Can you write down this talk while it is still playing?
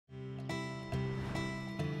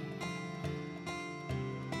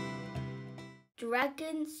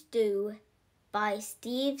Dragon Stew by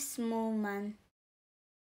Smallman.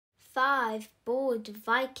 5 bored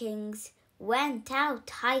Vikings went out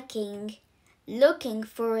hiking, looking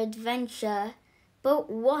for adventure, but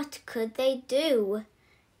what could they do?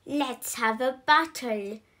 "Let's have a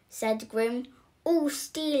battle," said Grim, "or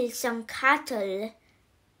steal some cattle."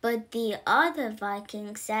 But the other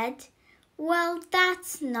Viking said, "Well,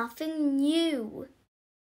 that's nothing new.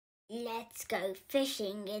 Let's go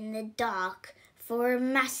fishing in the dark for a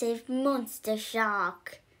massive monster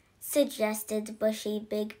shark," suggested Bushy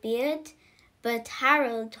Bigbeard, but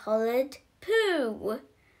Harold hollered, "Pooh!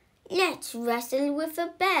 Let's wrestle with a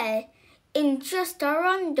bear in just our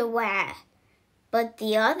underwear." But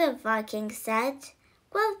the other Viking said,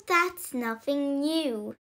 "Well, that's nothing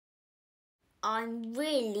new." "I'm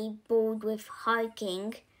really bored with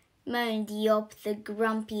hiking," moaned Yop the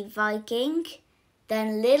grumpy Viking.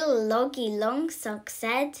 Then little Loggy Longsock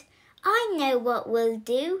said, "I know what we'll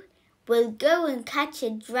do. We'll go and catch a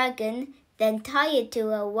dragon, then tie it to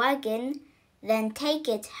a wagon, then take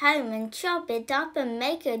it home and chop it up and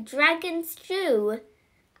make a dragon stew."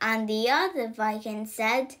 And the other Viking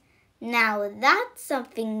said, "Now that's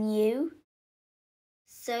something new."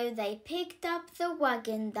 So they picked up the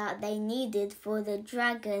wagon that they needed for the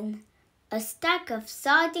dragon, a stack of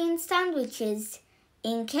sardine sandwiches,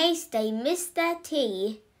 in case they missed their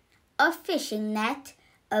tea, a fishing net,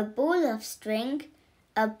 a ball of string,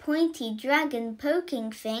 a pointy dragon poking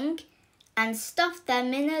thing, and stuffed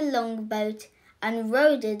them in a longboat and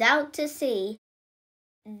rowed it out to sea.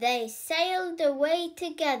 They sailed away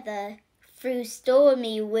together through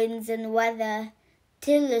stormy winds and weather,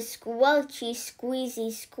 till a squelchy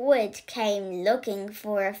squeezy squid came looking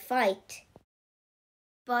for a fight.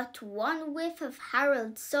 But one whiff of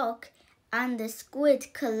Harold's sock and the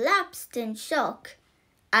squid collapsed in shock,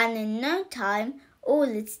 and in no time all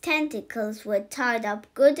its tentacles were tied up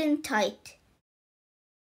good and tight.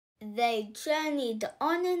 They journeyed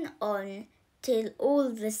on till all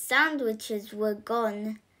the sandwiches were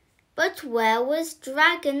gone. But where was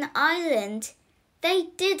Dragon Island? They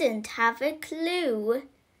didn't have a clue.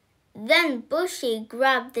 Then Bushy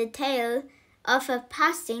grabbed the tail of a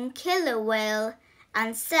passing killer whale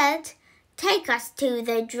and said, "Take us to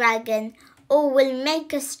the dragon, or we'll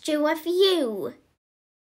make a stew of you."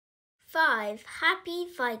 5 happy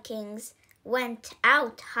Vikings went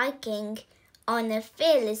out hiking on a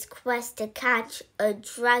fearless quest to catch a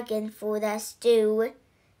dragon for their stew.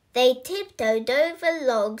 They tiptoed over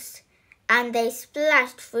logs and they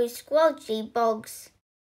splashed through squelchy bogs,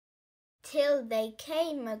 till they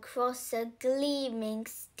came across a gleaming,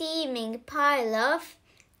 steaming pile of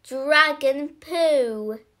dragon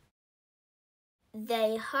poo.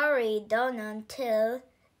 They hurried on until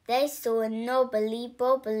they saw a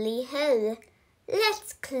knobbly-bobbly hill.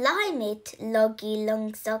 "Let's climb it," Loggy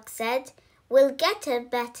Longsock said. "We'll get a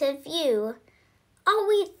better view." "Are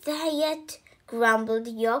we there yet?" grumbled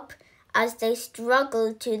Yop as they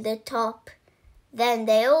struggled to the top. Then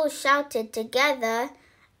they all shouted together,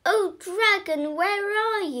 "Oh, dragon, where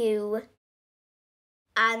are you?"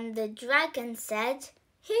 And the dragon said,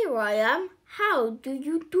 "Here I am. How do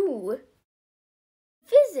you do?"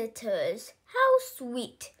 "Visitors, how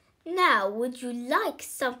sweet! Now would you like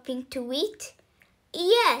something to eat?"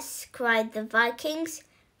 "Yes," cried the Vikings,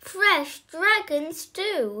 "fresh dragon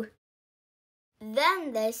stew."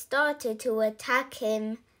 Then they started to attack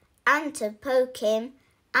him, and to poke him,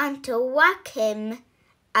 and to whack him.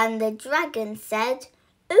 And the dragon said,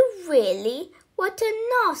 "Oh really? What a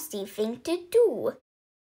nasty thing to do."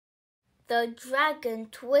 The dragon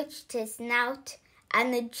twitched his snout,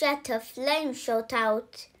 and a jet of flame shot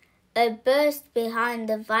out. It burst behind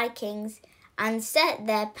the Vikings and set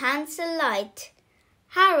their pants alight.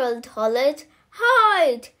 Harold hollered,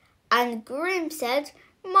 "Hide!" and Grim said,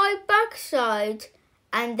 "My backside!"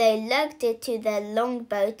 And they lugged it to their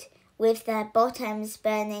longboat with their bottoms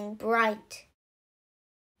burning bright.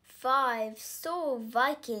 5 sore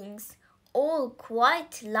Vikings, all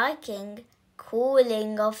quite liking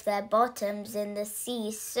cooling off their bottoms in the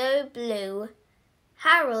sea so blue.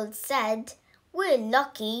 Harold said, "We're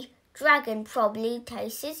lucky, dragon probably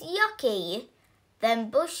tastes yucky." Then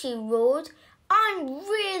Bushy roared, "I'm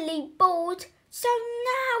really bored, so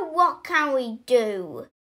now what can we do?"